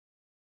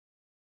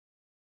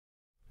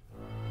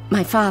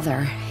my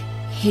father.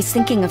 He's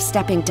thinking of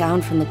stepping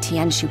down from the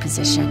Tianshu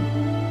position.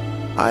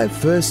 I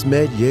first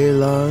met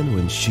Yelan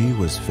when she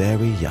was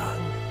very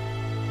young.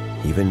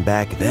 Even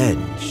back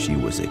then, she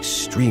was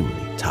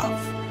extremely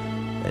tough,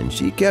 and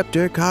she kept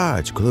her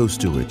cards close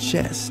to her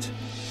chest.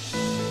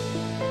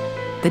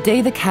 The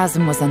day the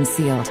chasm was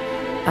unsealed,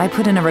 I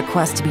put in a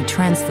request to be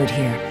transferred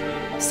here,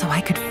 so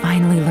I could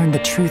finally learn the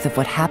truth of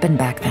what happened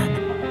back then.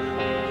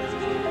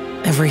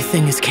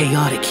 Everything is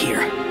chaotic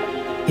here.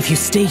 If you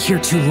stay here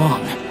too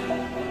long,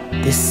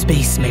 this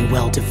space may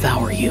well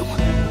devour you.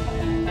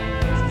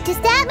 Does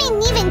that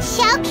mean even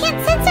Xiao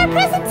can't sense our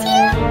presence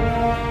here?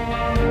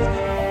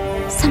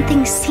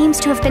 Something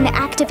seems to have been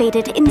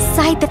activated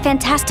inside the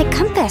Fantastic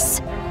Compass.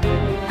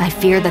 I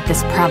fear that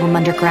this problem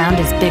underground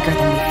is bigger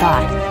than we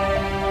thought.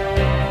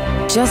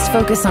 Just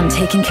focus on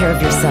taking care of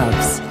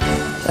yourselves.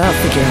 I'll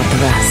figure out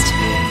the rest.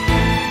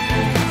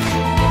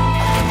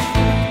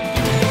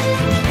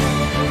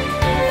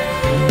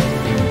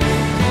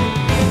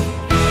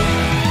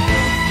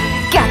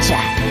 Gotcha!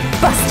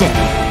 Busted!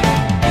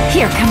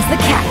 Here comes the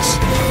catch!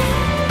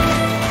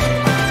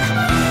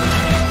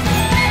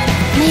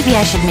 Maybe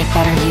I should make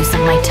better use of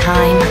my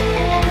time.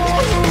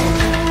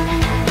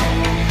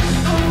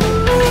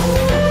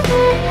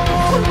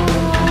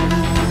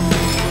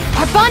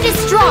 Our bond is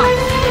strong!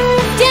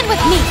 Stand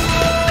with me!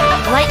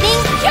 Lightning,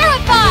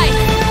 purify!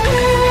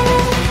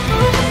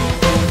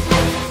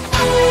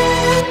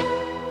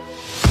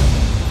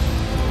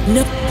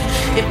 No,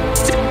 it's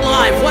still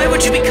alive. Why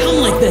would you become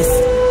like this?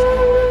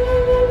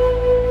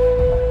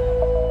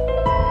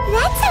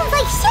 That sounds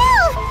like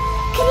Xiao!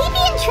 Could he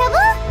be in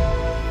trouble?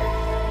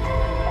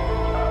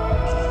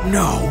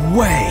 No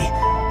way!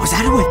 Was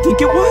that who I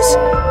think it was?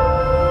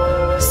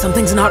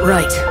 Something's not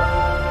right.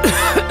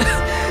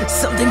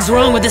 Something's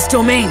wrong with this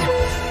domain.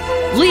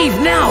 Leave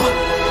now!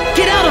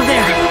 Get out of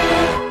there!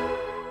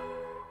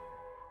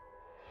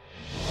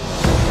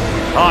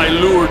 I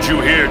lured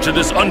you here to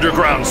this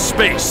underground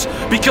space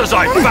because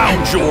I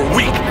found your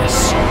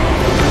weakness.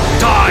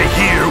 Die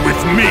here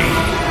with me!